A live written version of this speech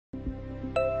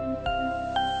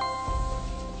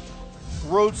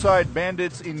roadside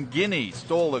bandits in Guinea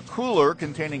stole a cooler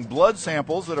containing blood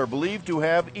samples that are believed to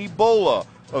have Ebola,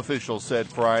 officials said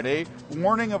Friday,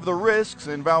 warning of the risks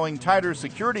and vowing tighter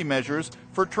security measures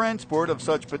for transport of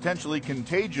such potentially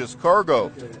contagious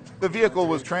cargo. The vehicle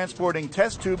was transporting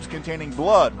test tubes containing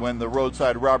blood when the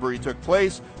roadside robbery took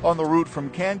place on the route from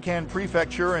Kankan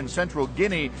Prefecture in central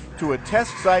Guinea to a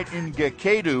test site in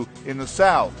Guinea in the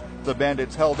south. The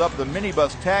bandits held up the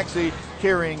minibus taxi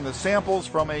carrying the samples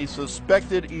from a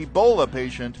suspected Ebola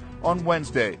patient on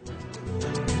Wednesday.